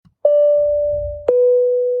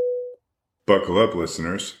Buckle up,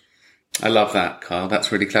 listeners. I love that, Kyle.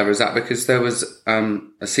 That's really clever. Is that because there was a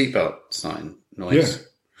seatbelt sign noise? Yeah.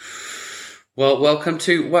 Well, welcome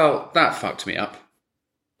to... Well, that fucked me up.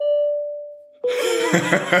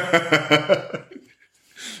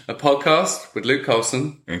 A podcast with Luke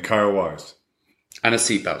Colson. And Kyle Wise. And a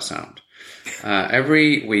seatbelt sound.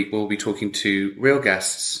 Every week we'll be talking to real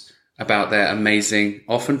guests about their amazing,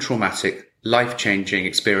 often traumatic, life-changing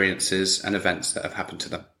experiences and events that have happened to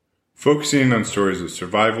them. Focusing on stories of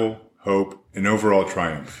survival, hope, and overall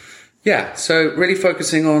triumph. Yeah, so really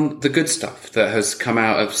focusing on the good stuff that has come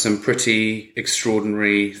out of some pretty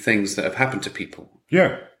extraordinary things that have happened to people.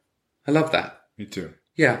 Yeah. I love that. Me too.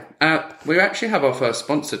 Yeah. We actually have our first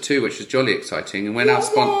sponsor too, which is jolly exciting. And we're now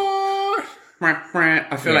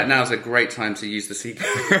I feel like now's a great time to use the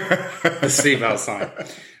seatbelt sign.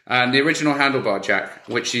 And the original handlebar jack,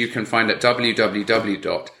 which you can find at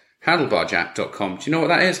www.handlebarjack.com. Do you know what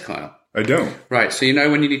that is, Kyle? I don't. Right, so you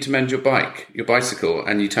know when you need to mend your bicycle,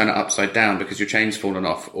 and you turn it upside down because your chain's fallen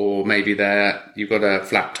off, or maybe you've got a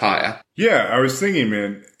flat tire. Yeah, I was thinking,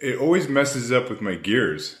 man, it always messes up with my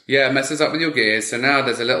gears. Yeah, it messes up with your gears. So now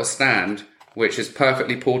there's a little stand which is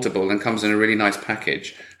perfectly portable and comes in a really nice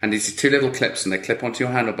package. And these two little clips, and they clip onto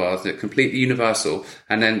your handlebars. They're completely universal.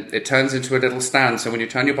 And then it turns into a little stand. So when you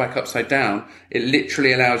turn your bike upside down, it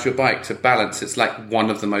literally allows your bike to balance. It's like one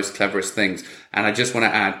of the most cleverest things. And I just want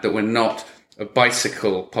to add that we're not a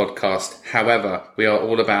bicycle podcast. However, we are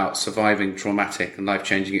all about surviving traumatic and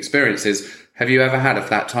life-changing experiences. Have you ever had a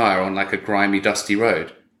flat tire on like a grimy, dusty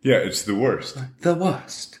road? Yeah, it's the worst. The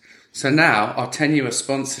worst. So now our tenuous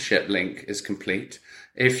sponsorship link is complete.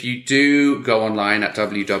 If you do go online at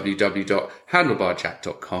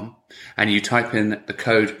www.handlebarjack.com and you type in the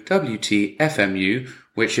code WTFMU,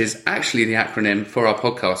 which is actually the acronym for our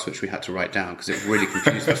podcast, which we had to write down because it really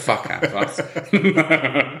confused the fuck out of us,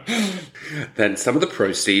 then some of the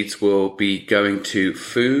proceeds will be going to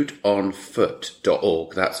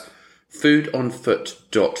foodonfoot.org. That's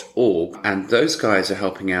foodonfoot.org, and those guys are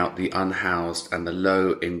helping out the unhoused and the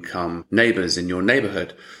low-income neighbours in your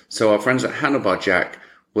neighbourhood. So our friends at Handlebar Jack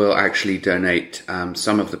will actually donate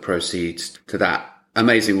some of the proceeds to that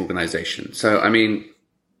amazing organisation. So, I mean,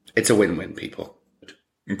 it's a win-win, people.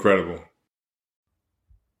 Incredible.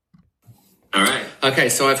 All right. Okay,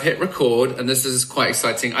 so I've hit record, and this is quite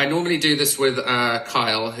exciting. I normally do this with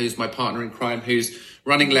Kyle, who's my partner in crime, who's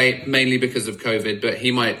running late mainly because of COVID, but he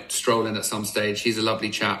might stroll in at some stage. He's a lovely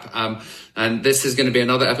chap. And this is going to be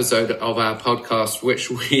another episode of our podcast, which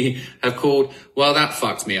we have called, Well, That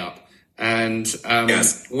Fucked Me Up. And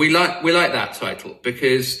yes, we like that title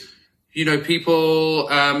because, you know, people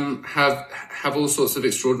have all sorts of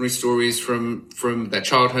extraordinary stories from their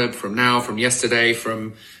childhood, from now, from yesterday,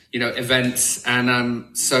 from, you know, events.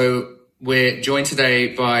 And so we're joined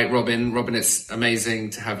today by Robyn. Robyn, it's amazing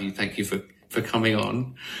to have you. Thank you for coming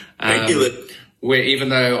on. Thank you. Even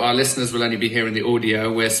though our listeners will only be hearing the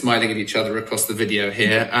audio, we're smiling at each other across the video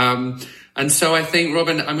here. And so I think,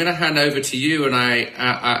 Robyn, I'm going to hand over to you, and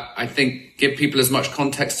I think give people as much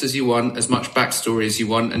context as you want, as much backstory as you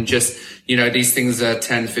want, and just, you know, these things are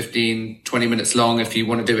 10, 15, 20 minutes long. If you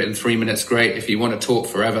want to do it in 3 minutes, great. If you want to talk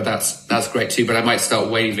forever, that's great too. But I might start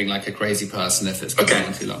waving like a crazy person if it's going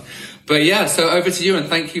on too long. But yeah, so over to you, and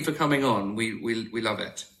thank you for coming on. We love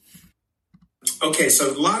it. Okay,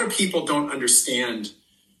 so a lot of people don't understand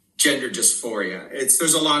gender dysphoria.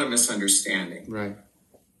 There's a lot of misunderstanding. Right.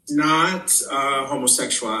 Not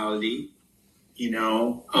homosexuality, you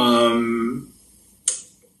know,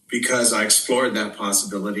 because I explored that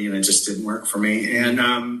possibility and it just didn't work for me.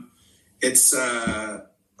 And it's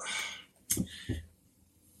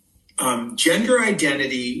gender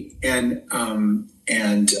identity and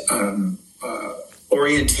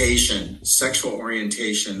orientation, sexual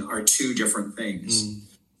orientation are two different things.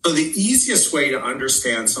 So the easiest way to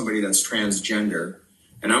understand somebody that's transgender,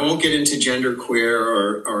 and I won't get into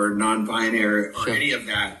genderqueer or non-binary or any of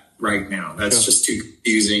that right now. That's just too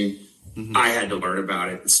confusing. I had to learn about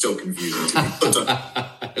it. It's still confusing to me.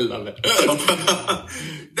 I love it.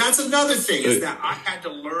 That's another thing, is that I had to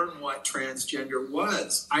learn what transgender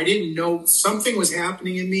was. I didn't know something was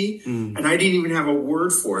happening in me, and I didn't even have a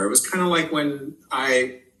word for it. It was kind of like when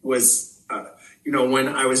I was, when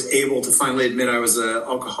I was able to finally admit I was an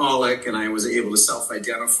alcoholic and I was able to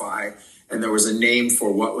self-identify, and there was a name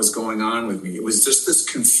for what was going on with me. It was just this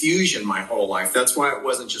confusion my whole life. That's why it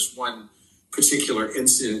wasn't just one particular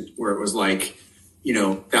incident where it was like,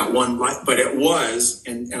 that one, but it was,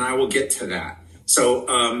 and I will get to that. So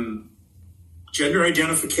gender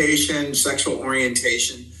identification, sexual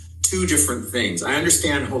orientation, two different things. I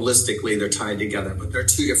understand holistically they're tied together, but they're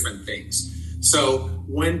two different things. So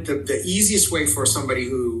when the easiest way for somebody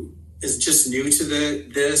who is just new to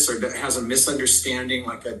this or has a misunderstanding,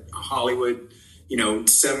 like a Hollywood,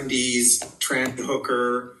 70s trend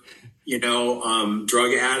hooker,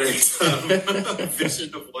 drug addict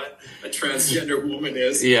vision of what a transgender woman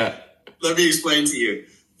is. Yeah. Let me explain to you.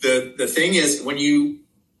 The thing is,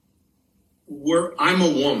 I'm a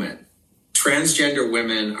woman. Transgender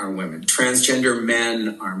women are women. Transgender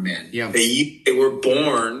men are men. Yeah. They were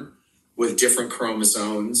born with different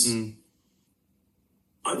chromosomes, the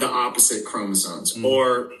opposite chromosomes,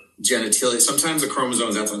 or genitalia. Sometimes the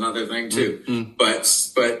chromosomes, that's another thing too. But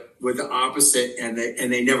with the opposite, and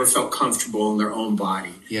they never felt comfortable in their own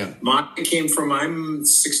body. Yeah. I'm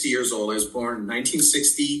 60 years old. I was born in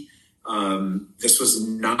 1960. This was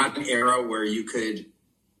not an era where you could,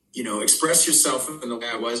 express yourself in the way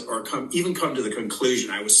I was, or come to the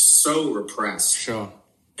conclusion. I was so repressed. Sure.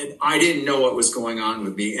 And I didn't know what was going on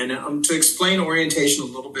with me. And to explain orientation a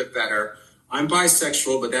little bit better, I'm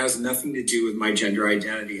bisexual, but that has nothing to do with my gender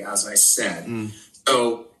identity, as I said.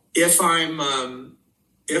 So if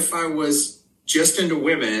I was just into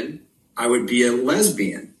women, I would be a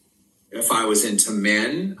lesbian. If I was into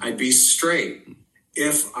men, I'd be straight.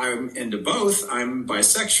 If I'm into both, I'm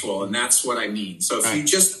bisexual, and that's what I mean. So if you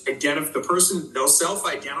just identify the person, they'll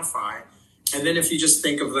self-identify, and then if you just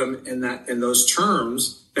think of them in those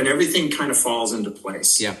terms, then everything kind of falls into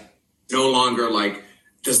place. Yeah. No longer like,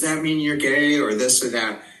 does that mean you're gay or this or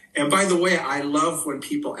that? And by the way, I love when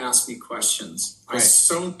people ask me questions. Right. I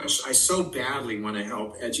so badly want to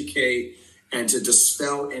help educate and to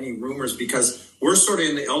dispel any rumors, because we're sort of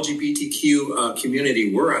in the LGBTQ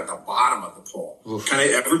community. We're at the bottom of the pole. Kind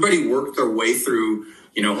of everybody worked their way through,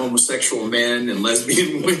 homosexual men and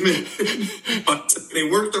lesbian women, but they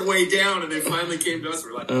worked their way down, and they finally came to us.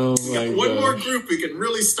 We're like, we got one more group we can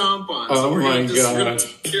really stomp on. So we're going to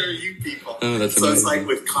take care of you people. Oh, that's so amazing. It's like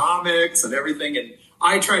with comics and everything, and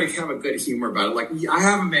I try to have a good humor about it. Like, I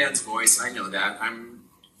have a man's voice. I know that. I'm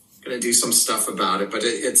going to do some stuff about it, but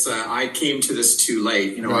it's I came to this too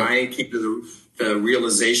late. Right. I came to the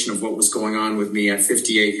realization of what was going on with me at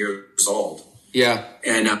 58 years old. Yeah.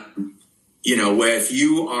 And, where if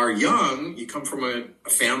you are young, you come from a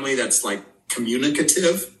family that's like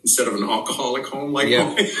communicative instead of an alcoholic home like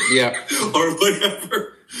mine. Yeah. Or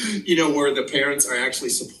whatever, where the parents are actually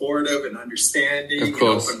supportive and understanding and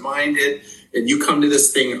open-minded, and you come to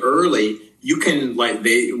this thing early, you can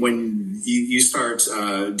when you start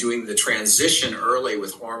doing the transition early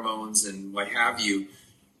with hormones and what have you,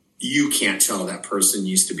 you can't tell that person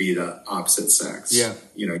used to be the opposite sex. Yeah.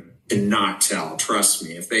 Cannot tell. Trust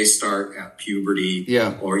me. If they start at puberty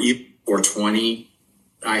or 20,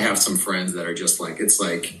 I have some friends that are just like, it's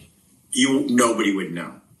like nobody would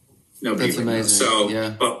know. Nobody That's would amazing. know. So,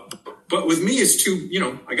 yeah. But with me, it's too,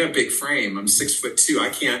 I got a big frame. I'm 6'2". I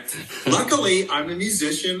can't. Luckily, I'm a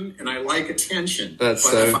musician and I like attention. That's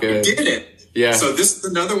but so if good. I did it. Yeah. So this is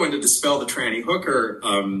another one to dispel the tranny hooker,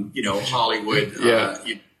 Hollywood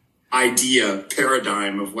idea,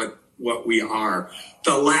 paradigm of what we are.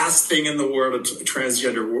 The last thing in the world a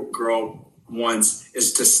transgender girl wants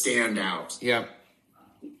is to stand out. Yeah.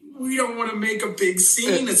 We don't want to make a big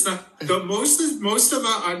scene. It's not the most of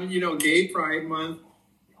on Gay Pride Month.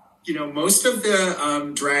 Most of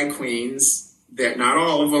the drag queens, that not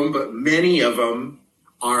all of them, but many of them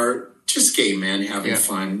are just gay men having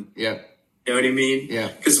fun. Yeah. You know what I mean? Yeah.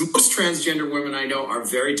 Because most transgender women I know are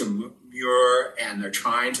very demure and they're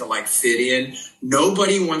trying to like fit in.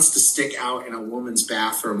 Nobody wants to stick out in a woman's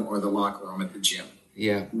bathroom or the locker room at the gym.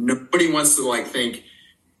 Yeah. Nobody wants to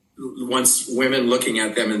wants women looking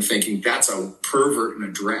at them and thinking that's a pervert in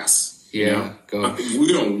a dress. Yeah. God. We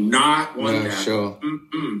do not want that. Sure.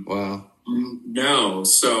 Mm-mm. Wow. No.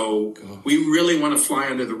 So we really want to fly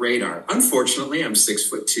under the radar. Unfortunately, I'm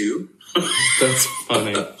 6'2". That's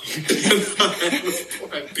funny.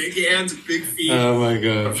 Big hands, big feet. Oh my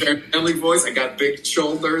god! A family voice. I got big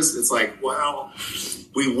shoulders. It's like, wow.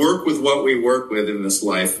 We work with what we work with in this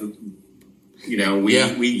life. We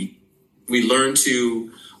learn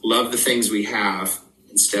to love the things we have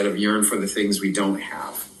instead of yearn for the things we don't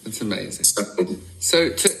have. That's amazing. So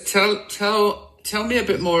tell me a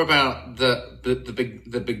bit more about the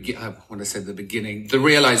beginning, the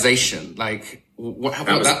realization, like what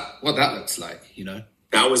that looks like,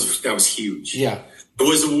 That was huge. Yeah.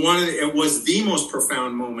 It was the most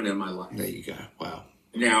profound moment in my life. There you go. Wow.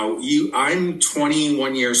 Now I'm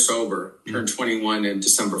 21 years sober, turned 21 in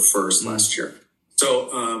December 1st last year. So,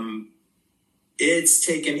 it's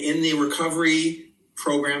taken in the recovery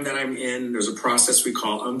program that I'm in. There's a process we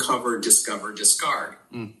call uncover, discover, discard.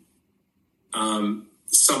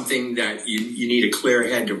 something that you need a clear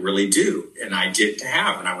head to really do. And I didn't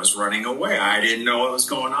have, and I was running away. I didn't know what was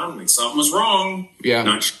going on with me. Something was wrong. Yeah.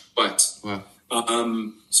 Not sure what. Wow.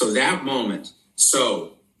 So that moment.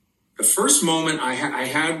 So the first moment I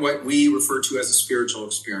had what we refer to as a spiritual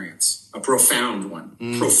experience, a profound one.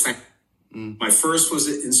 Profound. My first was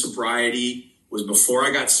in sobriety, was before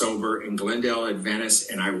I got sober in Glendale at Venice,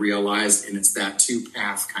 and I realized, and it's that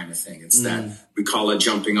 2-path kind of thing. It's that we call a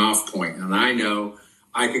jumping off point. And I know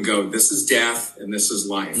I could go, this is death and this is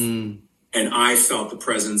life. And I felt the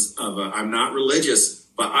presence of I'm not religious,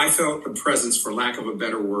 but I felt the presence, for lack of a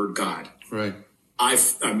better word, God. Right. I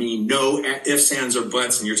mean, no ifs, ands, or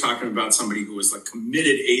buts. And you're talking about somebody who was a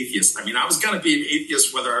committed atheist. I mean, I was going to be an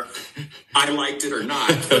atheist whether I liked it or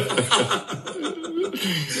not.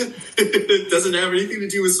 It doesn't have anything to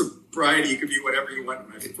do with sobriety. You could be whatever you want.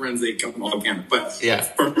 My friends, they come all again. But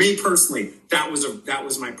for me personally, that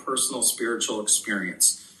was my personal spiritual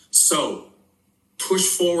experience. So push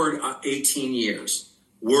forward 18 years,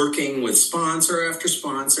 working with sponsor after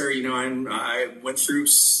sponsor. You know, I went through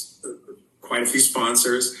quite a few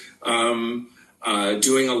sponsors, working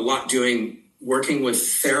with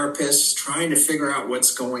therapists, trying to figure out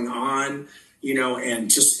what's going on, you know, and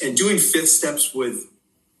doing 5th steps with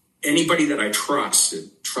anybody that I trusted,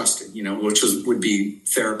 you know, which would be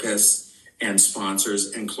therapists and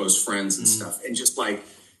sponsors and close friends and stuff. And just like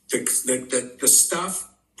the stuff,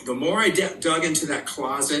 the more I dug into that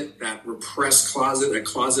closet, that repressed closet, that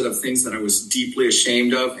closet of things that I was deeply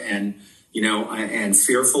ashamed of and, you know, and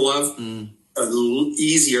fearful of, a little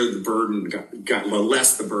easier the burden got, the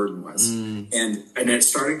less the burden was. And it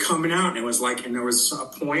started coming out, and it was like, and there was a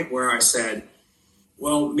point where I said,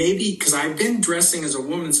 well, maybe, because I've been dressing as a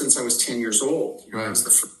woman since I was 10 years old. You know, that was the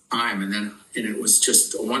first time. And it was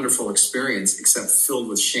just a wonderful experience, except filled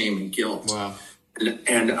with shame and guilt. Wow.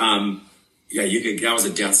 And that was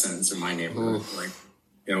a death sentence in my neighborhood. Like,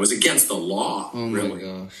 you know, it was against the law, really,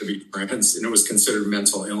 to be trans, and it was considered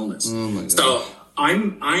mental illness. Oh my gosh. So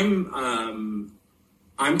I'm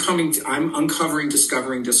uncovering,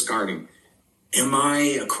 discovering, discarding. Am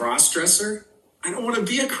I a cross-dresser? I don't want to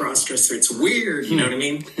be a cross-dresser. It's weird. You know what I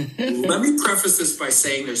mean? Let me preface this by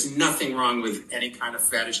saying there's nothing wrong with any kind of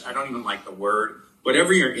fetish. I don't even like the word.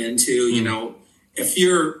 Whatever you're into, you know, if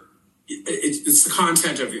you're, it's the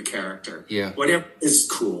content of your character. Yeah. Whatever is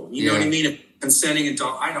cool. You know what I mean? If consenting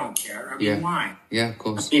adult, I don't care. I mean, why? Yeah, of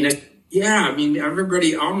course. I mean,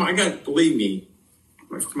 everybody, believe me,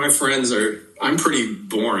 my friends I'm pretty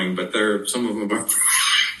boring, but some of them are,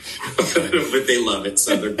 but they love it.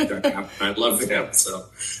 So they're happy. I love them. So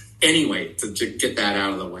anyway, to get that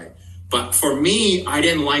out of the way. But for me, I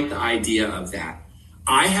didn't like the idea of that.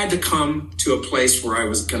 I had to come to a place where I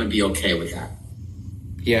was going to be okay with that.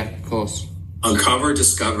 Yeah, of course. Uncover,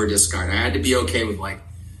 discover, discard. I had to be okay with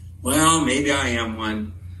well, maybe I am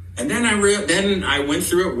one. And then I went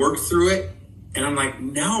through it, worked through it. And I'm like,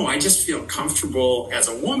 no, I just feel comfortable as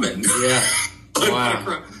a woman. Yeah.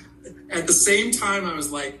 Wow. At the same time, I was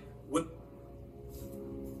like, what?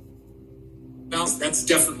 Well, that's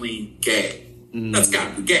definitely gay. That's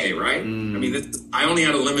got to be gay, right? I mean, I only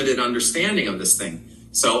had a limited understanding of this thing.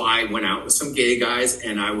 So I went out with some gay guys,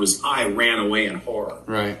 and I ran away in horror.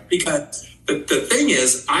 Right. Because the thing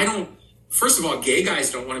is, first of all, gay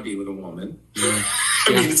guys don't want to be with a woman. I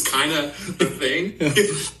mean, it's kind of the thing.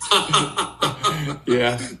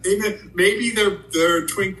 Maybe their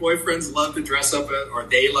twink boyfriends love to dress up, or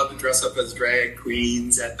they love to dress up as drag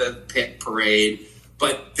queens at the pit parade,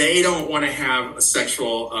 but they don't want to have a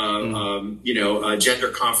sexual, gender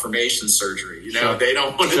confirmation surgery. You know, they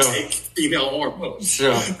don't want to take female hormones.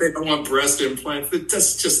 They don't want breast implants.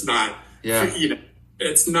 That's just not. You know,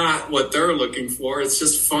 it's not what they're looking for. It's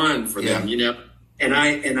just fun for them. You know, and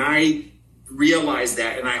I realized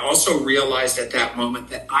that, and I also realized at that moment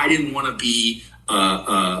that I didn't want to be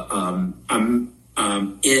a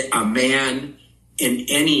man in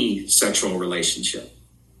any sexual relationship,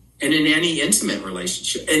 and in any intimate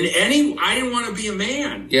relationship, I didn't want to be a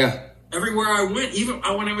man. Yeah. Everywhere I went, even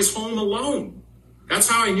when I was home alone, that's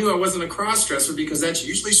how I knew I wasn't a cross-dresser, because that's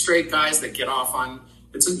usually straight guys that get off on.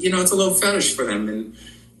 It's a little fetish for them,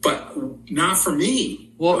 but not for me.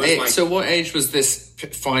 So what age was this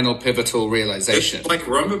final pivotal realization?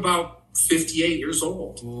 I'm about 58 years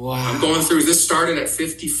old. Wow. I'm going through, this started at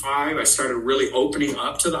 55. I started really opening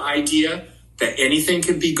up to the idea that anything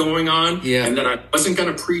could be going on, and that I wasn't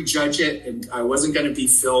going to prejudge it, and I wasn't going to be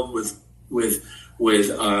filled with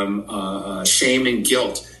shame and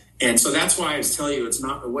guilt. And so that's why I was telling you, it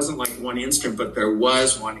wasn't like one instant, but there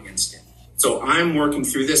was one instant. So I'm working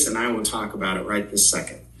through this, and I will talk about it right this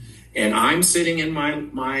second. And I'm sitting in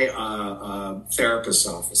my therapist's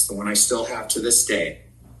office, the one I still have to this day.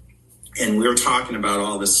 And we were talking about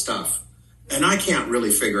all this stuff. And I can't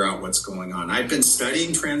really figure out what's going on. I've been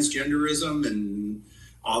studying transgenderism and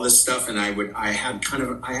all this stuff, and I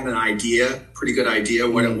had an idea, pretty good idea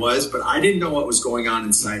what it was, but I didn't know what was going on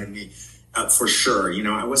inside of me for sure. You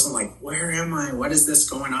know, I wasn't like, where am I? What is this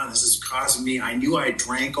going on? This is causing me. I knew I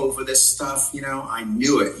drank over this stuff. You know, I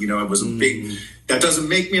knew it. You know, it was a big. That doesn't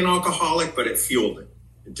make me an alcoholic, but it fueled it.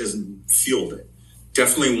 It doesn't fueled it.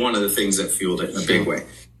 Definitely one of the things that fueled it in a big way.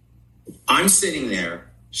 I'm sitting there.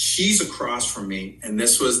 She's across from me, and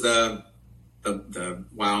this was the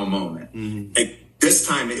wow moment. Like, this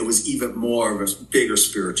time, it was even more of a bigger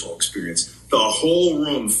spiritual experience. The whole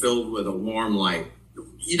room filled with a warm light.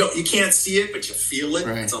 You can't see it, but you feel it.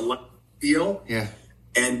 Right. It's a light feel. Yeah.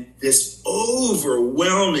 And this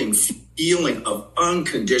overwhelming feeling of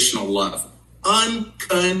unconditional love.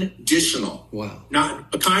 Unconditional. Wow.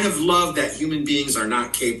 Not a kind of love that human beings are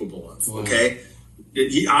not capable of. Wow. Okay.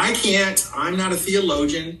 I'm not a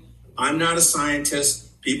theologian. I'm not a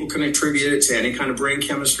scientist. People can attribute it to any kind of brain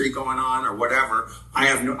chemistry going on or whatever.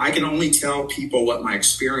 I can only tell people what my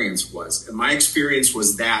experience was. And my experience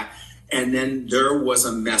was that. And then there was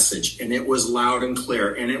a message, and it was loud and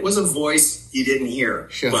clear. And it was a voice you didn't hear.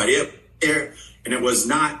 Sure. But it was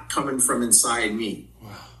not coming from inside me.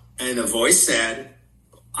 Wow. And the voice said,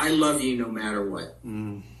 I love you no matter what.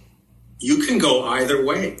 You can go either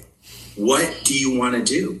way. What do you want to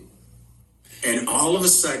do? And all of a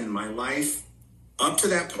sudden, my life, up to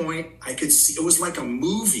that point, I could see, it was like a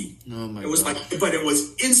movie. Oh my God. But it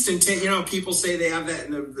was instantaneous. You know, people say they have that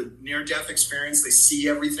in the near-death experience. They see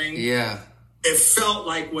everything. Yeah. It felt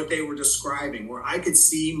like what they were describing, where I could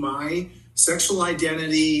see my sexual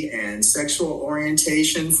identity and sexual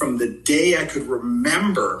orientation from the day I could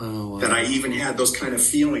remember that I even had those kind of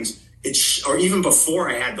feelings. Or even before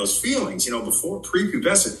I had those feelings, you know, before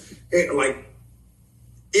prepubescent,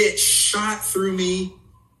 it shot through me.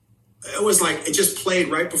 It was like it just played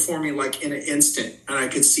right before me, like in an instant, and I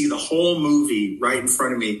could see the whole movie right in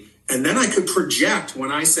front of me. And then I could project when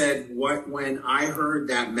I said when I heard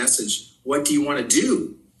that message, what do you want to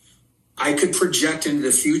do? I could project into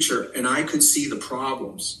the future, and I could see the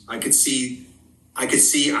problems. I could see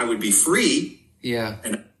I would be free. Yeah,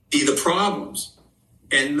 and see the problems.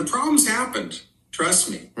 And the problems happened, trust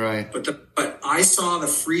me. Right. But I saw the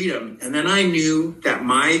freedom, and then I knew that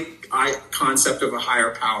my concept of a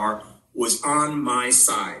higher power was on my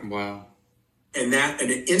side. Wow. And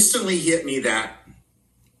it instantly hit me that,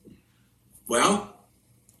 well,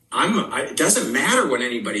 it doesn't matter what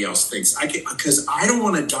anybody else thinks. Because I don't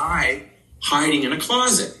want to die hiding in a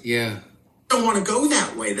closet. Yeah. I don't want to go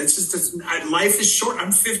that way. Life is short.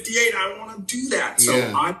 I'm 58. I don't want to do that. So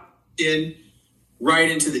I did.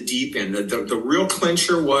 Right into the deep end. The real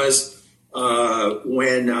clincher was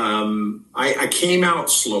when I came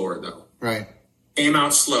out slower, though. Right. Came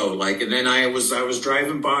out slow. And then I was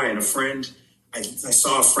driving by, and I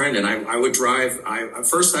saw a friend, and I would drive.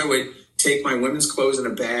 First I would take my women's clothes in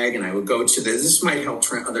a bag, and I would go to this might help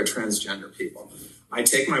other transgender people. I'd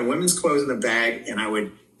take my women's clothes in a bag, and I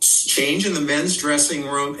would change in the men's dressing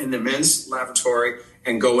room, in the men's lavatory,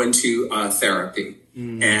 and go into therapy.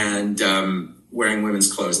 And wearing women's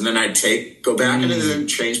clothes. And then I'd go back into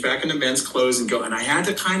change back into men's clothes and go. And I had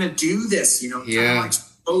to kind of do this, you know, kind of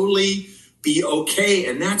slowly be okay.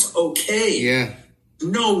 And that's okay. Yeah.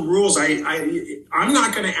 No rules. I'm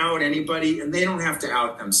not going to out anybody, and they don't have to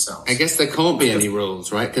out themselves. I guess there can't be any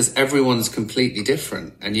rules, right? Because everyone's completely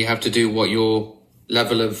different, and you have to do what your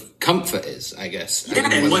level of comfort is, I guess. Yeah,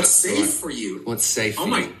 and what's safe for you. What's safe for you. Oh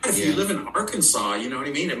my God, if you live in Arkansas, you know what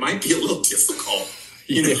I mean? It might be a little difficult.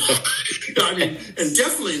 You know, I mean, and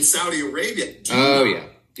definitely in Saudi Arabia.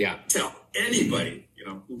 Yeah. Tell anybody, you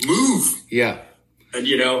know, move. Yeah. And,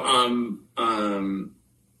 you know,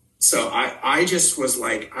 so I just was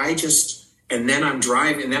like, and then I'm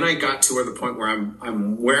driving, and then I got to the point where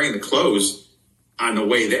I'm wearing the clothes on the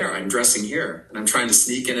way there. I'm dressing here, and I'm trying to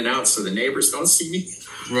sneak in and out so the neighbors don't see me.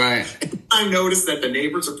 Right. And I noticed that the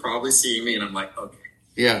neighbors are probably seeing me, and I'm like, okay.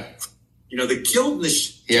 Yeah. You know, the guilt and the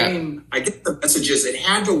shame, I get the messages. It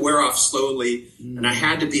had to wear off slowly, and I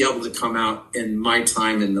had to be able to come out in my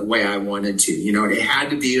time in the way I wanted to. You know, it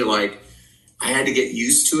had to be like, I had to get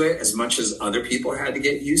used to it as much as other people had to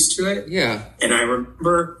get used to it. Yeah. And I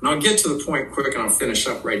remember, and I'll get to the point quick, and I'll finish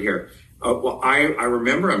up right here. I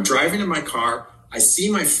remember I'm driving in my car. I see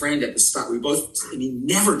my friend at the stop. And he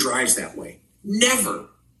never drives that way. Never.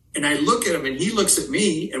 And I look at him, and he looks at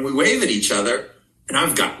me, and we wave at each other. And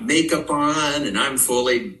I've got makeup on, and I'm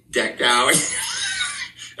fully decked out.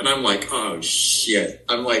 And I'm like, oh shit.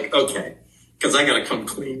 I'm like, okay, because I got to come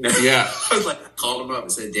clean now. Yeah. I was like, I called him up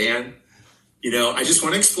and said, Dan, I just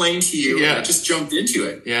want to explain to you. Yeah. And I just jumped into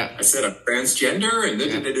it. Yeah. I said, I'm transgender.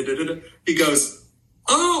 And he goes,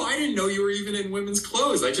 oh, I didn't know you were even in women's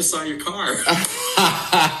clothes. I just saw your car.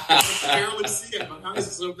 I could barely see it. My eyes are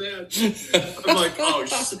so bad. I'm like, oh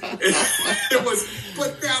shit.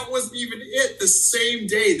 But that wasn't even it. The same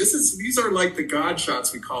day. These are like the God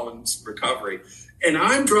shots we call in recovery. And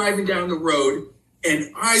I'm driving down the road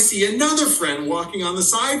and I see another friend walking on the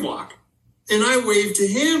sidewalk. And I wave to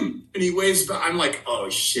him and he waves back. I'm like, oh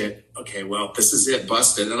shit. Okay, well, this is it,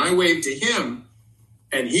 busted. And I waved to him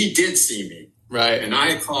and he did see me. Right. And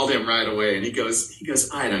I called him right away and he goes,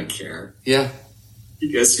 I don't care. Yeah.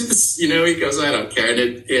 He goes, I don't care.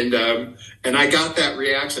 And I got that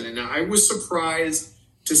reaction. And I was surprised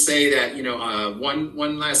to say that,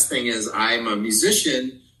 one last thing is I'm a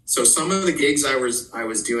musician. So some of the gigs I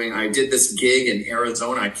was doing, I did this gig in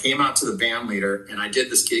Arizona. I came out to the band leader and I did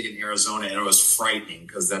this gig in Arizona and it was frightening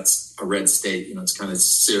because that's a red state. It's kind of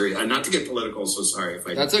serious. Not to get political, so sorry if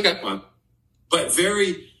I. That's okay. But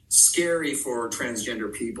very scary for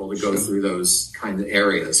transgender people to go through those kind of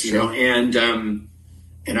areas,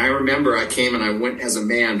 and I remember I came and I went as a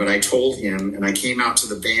man, but I told him and I came out to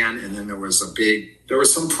the band and then there were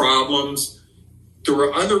some problems. There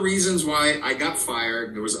were other reasons why I got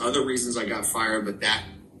fired. There was other reasons I got fired, but that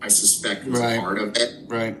I suspect was part of it.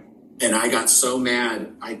 Right. And I got so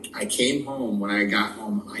mad. I came home. When I got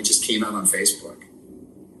home, I just came out on Facebook.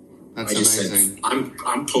 That's amazing. Said,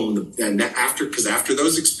 I'm pulling after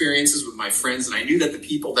those experiences with my friends, and I knew that the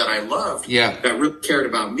people that I loved, that really cared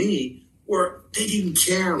about me, they didn't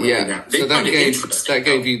care. Really That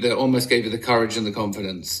gave you almost gave you the courage and the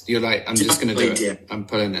confidence. You're like, I'm just going to do it. I'm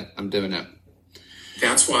pulling it. I'm doing it.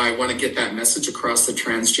 That's why I want to get that message across to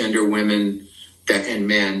transgender women and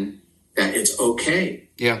men that it's okay.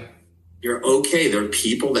 Yeah. You're okay. There are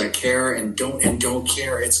people that care and don't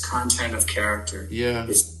care. It's content of character. Yeah.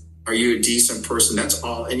 Are you a decent person? That's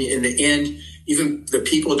all. And in the end, even the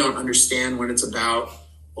people don't understand what it's about,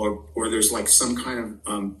 or there's like some kind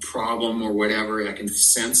of problem or whatever. I can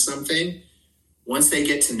sense something. Once they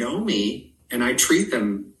get to know me, and I treat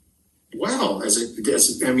them well,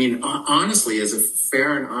 honestly, as a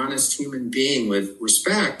fair and honest human being with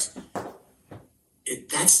respect,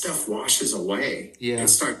 that stuff washes away. Yeah.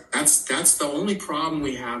 That's the only problem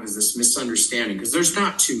we have is this misunderstanding, because there's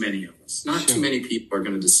not too many of us. Not too many people are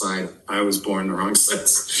going to decide I was born the wrong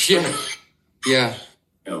sex. Yeah. Yeah.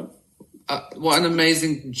 What an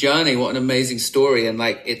amazing journey. What an amazing story. And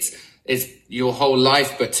it's your whole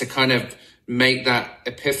life, but to kind of make that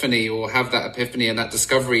epiphany or have that epiphany and that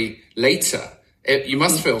discovery later, you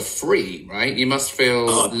must feel free, right? You must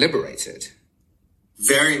feel liberated.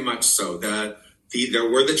 Very much so. There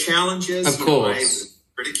were the challenges, of course.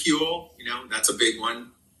 Ridicule, that's a big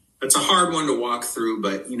one. That's a hard one to walk through,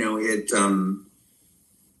 but who's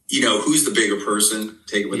the bigger person?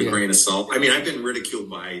 Take it with a grain of salt. I mean, I've been ridiculed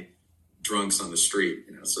by drunks on the street,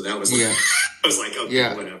 so that was I was like,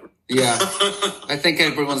 okay, whatever. Yeah. I think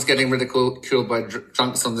everyone's getting ridiculed by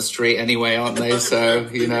drunks on the street anyway, aren't they? So,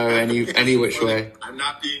 any which way. I'm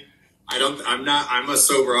a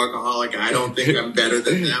sober alcoholic. I don't think I'm better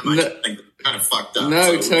than them. I just think I'm kind of fucked up.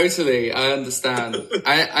 No, totally. I understand.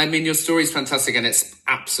 I mean, your story's fantastic and it's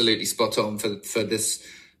absolutely spot on for this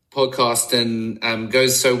podcast and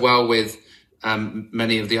goes so well with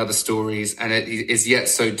many of the other stories, and it is yet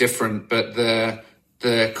so different. But the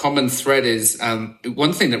common thread is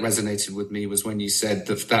one thing that resonated with me was when you said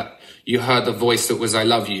that you heard the voice that was, I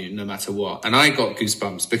love you no matter what. And I got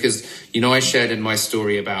goosebumps because, I shared in my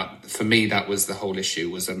story about, for me, that was the whole issue,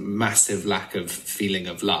 was a massive lack of feeling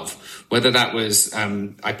of love. Whether that was,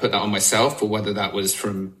 I put that on myself, or whether that was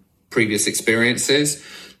from previous experiences,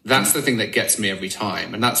 that's the thing that gets me every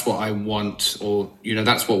time. And that's what I want, or,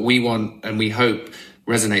 that's what we want and we hope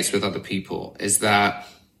resonates with other people, is that,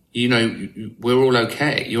 we're all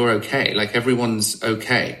okay. You're okay. Like, everyone's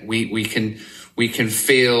okay. We can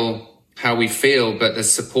feel how we feel, but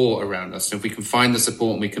there's support around us. And if we can find the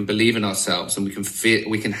support and we can believe in ourselves and we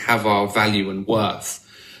can have our value and worth,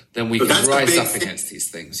 then we can rise up against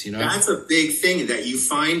these things, That's a big thing, that you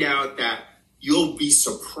find out that you'll be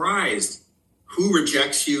surprised who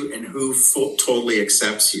rejects you and who totally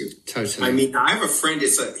accepts you. Totally. I mean, I have a friend,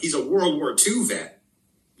 he's a World War II vet.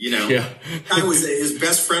 His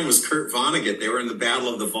best friend was Kurt Vonnegut. They were in the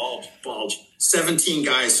Battle of the Bulge. 17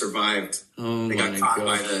 guys survived. Oh, they got caught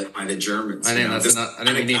by the Germans. I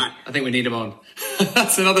think we need him on.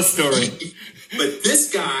 That's another story. But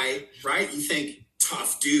this guy, right? You think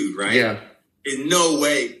tough dude, right? Yeah. In no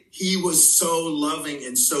way he was so loving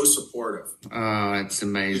and so supportive. Oh, it's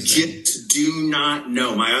amazing. You just do not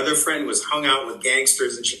know. My other friend was hung out with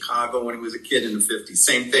gangsters in Chicago when he was a kid in the 50s.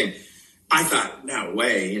 Same thing. I thought, no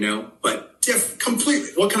way, but completely.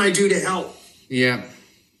 What can I do to help? Yeah.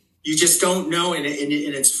 You just don't know. And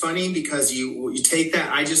it's funny because you take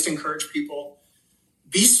that. I just encourage people,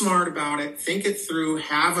 be smart about it. Think it through.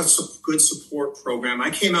 Have a good support program. I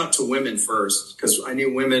came out to women first because I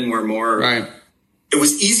knew women were more... Right. It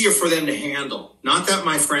was easier for them to handle. Not that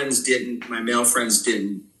my male friends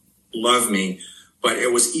didn't love me, but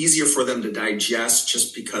it was easier for them to digest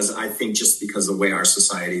just because the way our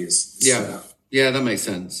society is set up. Yeah, that makes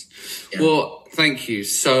sense. Yeah. Well, thank you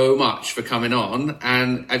so much for coming on.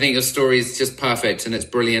 And I think your story is just perfect and it's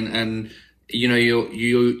brilliant. And,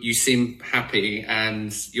 you seem happy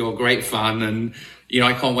and you're great fun. And,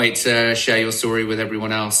 I can't wait to share your story with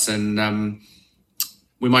everyone else. And,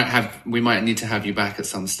 we might need to have you back at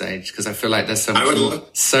some stage because I feel like there's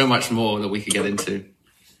so much more that we could get into.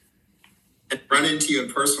 And run into you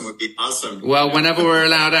in person would be awesome. Well, whenever we're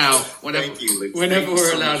allowed out. Thank you. Whenever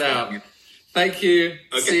we're allowed out. Thank you.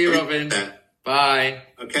 Okay. See you, Robyn. Bye.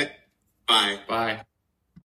 Okay. Bye. Bye.